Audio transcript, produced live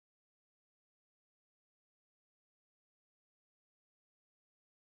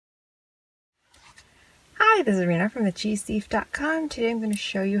Hi, this is Rena from thecheesethief.com. Today I'm going to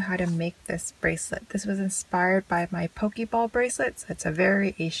show you how to make this bracelet. This was inspired by my Pokeball bracelet, so it's a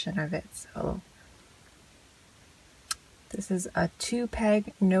variation of it. So this is a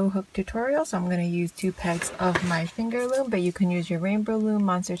 2-peg no-hook tutorial, so I'm going to use 2 pegs of my finger loom, but you can use your rainbow loom,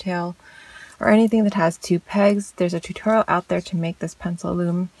 monster tail, or anything that has 2 pegs. There's a tutorial out there to make this pencil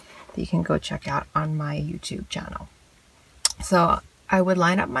loom that you can go check out on my YouTube channel. So I would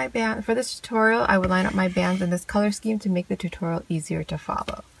line up my band for this tutorial. I would line up my bands in this color scheme to make the tutorial easier to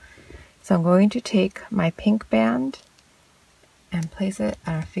follow. So I'm going to take my pink band and place it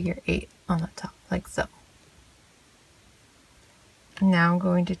at a figure 8 on the top, like so. Now I'm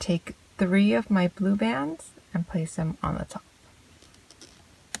going to take 3 of my blue bands and place them on the top,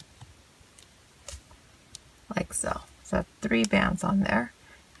 like so. So I have 3 bands on there,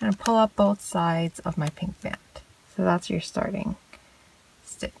 and pull up both sides of my pink band. So that's your starting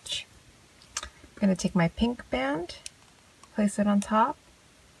stitch. I'm going to take my pink band, place it on top,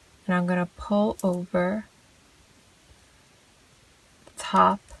 and I'm going to pull over the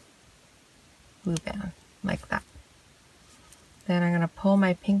top blue band like that. Then I'm going to pull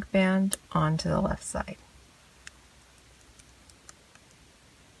my pink band onto the left side.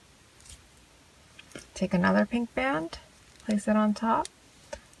 Take another pink band, place it on top,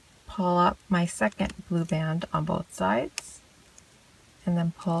 pull up my second blue band on both sides, and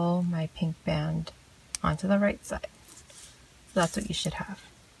then pull my pink band onto the right side. So that's what you should have.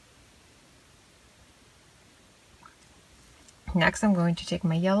 Next, I'm going to take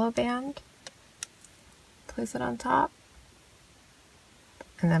my yellow band, place it on top,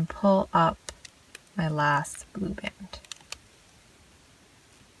 and then pull up my last blue band.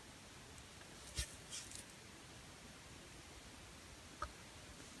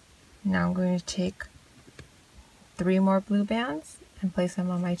 Now I'm going to take 3 more blue bands and place them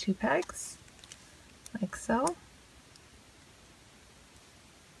on my 2 pegs, like so.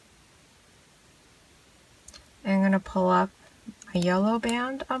 And I'm going to pull up my yellow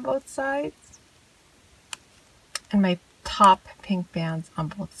band on both sides and my top pink bands on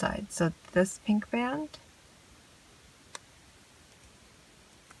both sides. So this pink band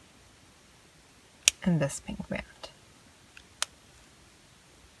and this pink band,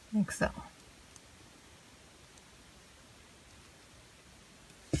 like so.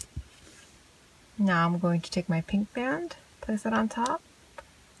 Now I'm going to take my pink band, place it on top.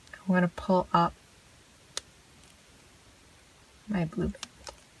 I'm going to pull up my blue band.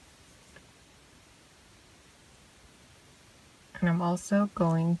 And I'm also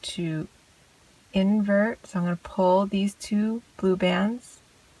going to invert, so I'm going to pull these 2 blue bands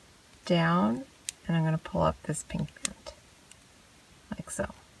down, and I'm going to pull up this pink band, like so.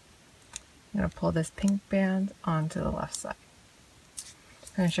 I'm going to pull this pink band onto the left side.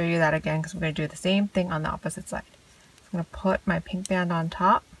 I'm going to show you that again because we're going to do the same thing on the opposite side. I'm going to put my pink band on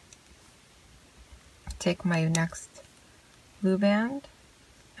top, take my next blue band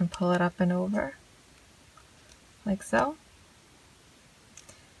and pull it up and over, like so.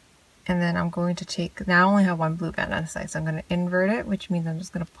 And then I'm going to take, now I only have 1 blue band on the side, so I'm going to invert it, which means I'm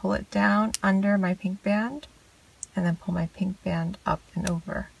just going to pull it down under my pink band and then pull my pink band up and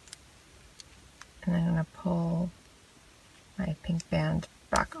over. And then I'm going to pull my pink band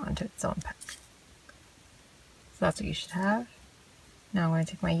back onto its own peg. So that's what you should have. Now I'm going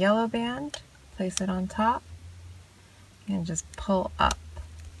to take my yellow band, place it on top, and just pull up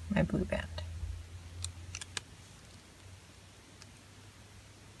my blue band.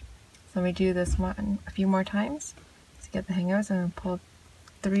 So let me do this one a few more times to get the hang of it. So I'm going to pull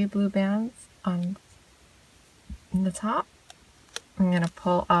 3 blue bands on the top. I'm going to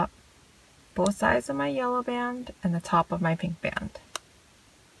pull up both sides of my yellow band and the top of my pink band.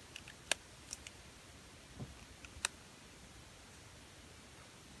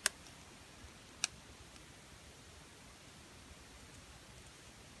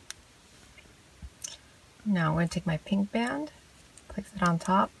 Now I'm going to take my pink band, place it on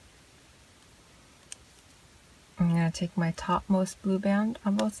top. I'm going to take my topmost blue band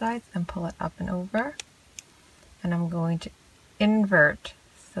on both sides and pull it up and over. And I'm going to invert.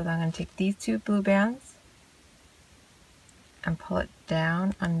 So then I'm going to take these 2 blue bands and pull it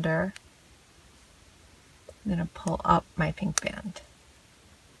down under. I'm going to pull up my pink band,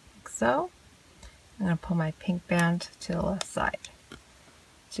 like so. I'm going to pull my pink band to the left side.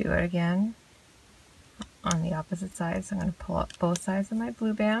 Do it again on the opposite side. So I'm going to pull up both sides of my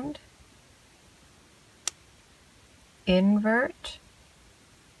blue band, invert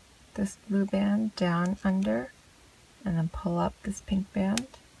this blue band down under, and then pull up this pink band,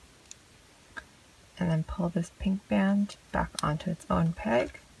 and then pull this pink band back onto its own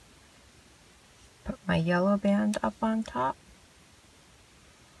peg, Put my yellow band up on top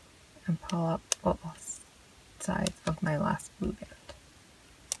and pull up both sides of my last blue band.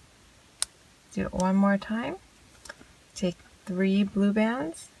 Do it one more time. Take 3 blue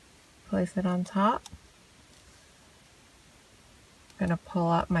bands, place it on top. I'm going to pull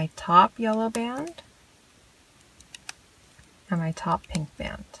up my top yellow band and my top pink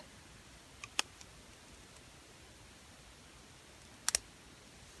band.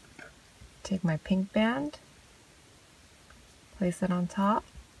 Take my pink band, place it on top,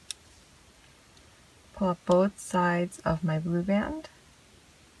 pull up both sides of my blue band,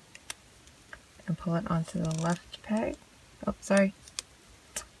 and pull it onto the left peg. Oh, sorry.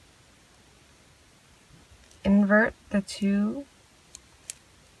 Invert the 2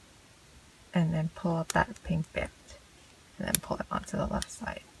 and then pull up that pink band and then pull it onto the left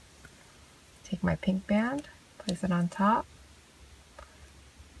side. Take my pink band, place it on top,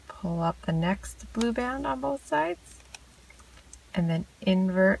 pull up the next blue band on both sides, and then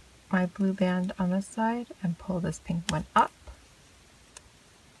invert my blue band on this side and pull this pink one up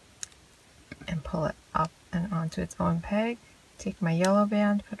and pull it up and onto its own peg. Take my yellow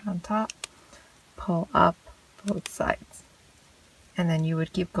band, put it on top, pull up both sides. And then you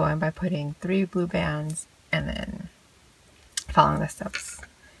would keep going by putting 3 blue bands and then following the steps.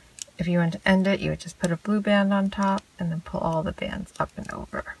 If you want to end it, you would just put a blue band on top and then pull all the bands up and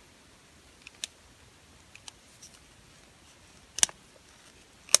over.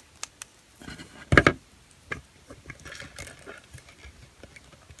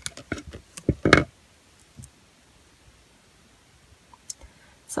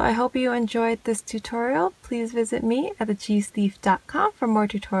 So I hope you enjoyed this tutorial. Please visit me at thecheesethief.com for more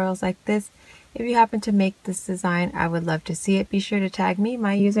tutorials like this. If you happen to make this design, I would love to see it. Be sure to tag me.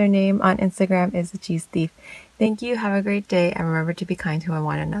 My username on Instagram is thecheesethief. Thank you, have a great day, and remember to be kind to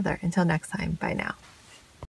one another. Until next time, bye now.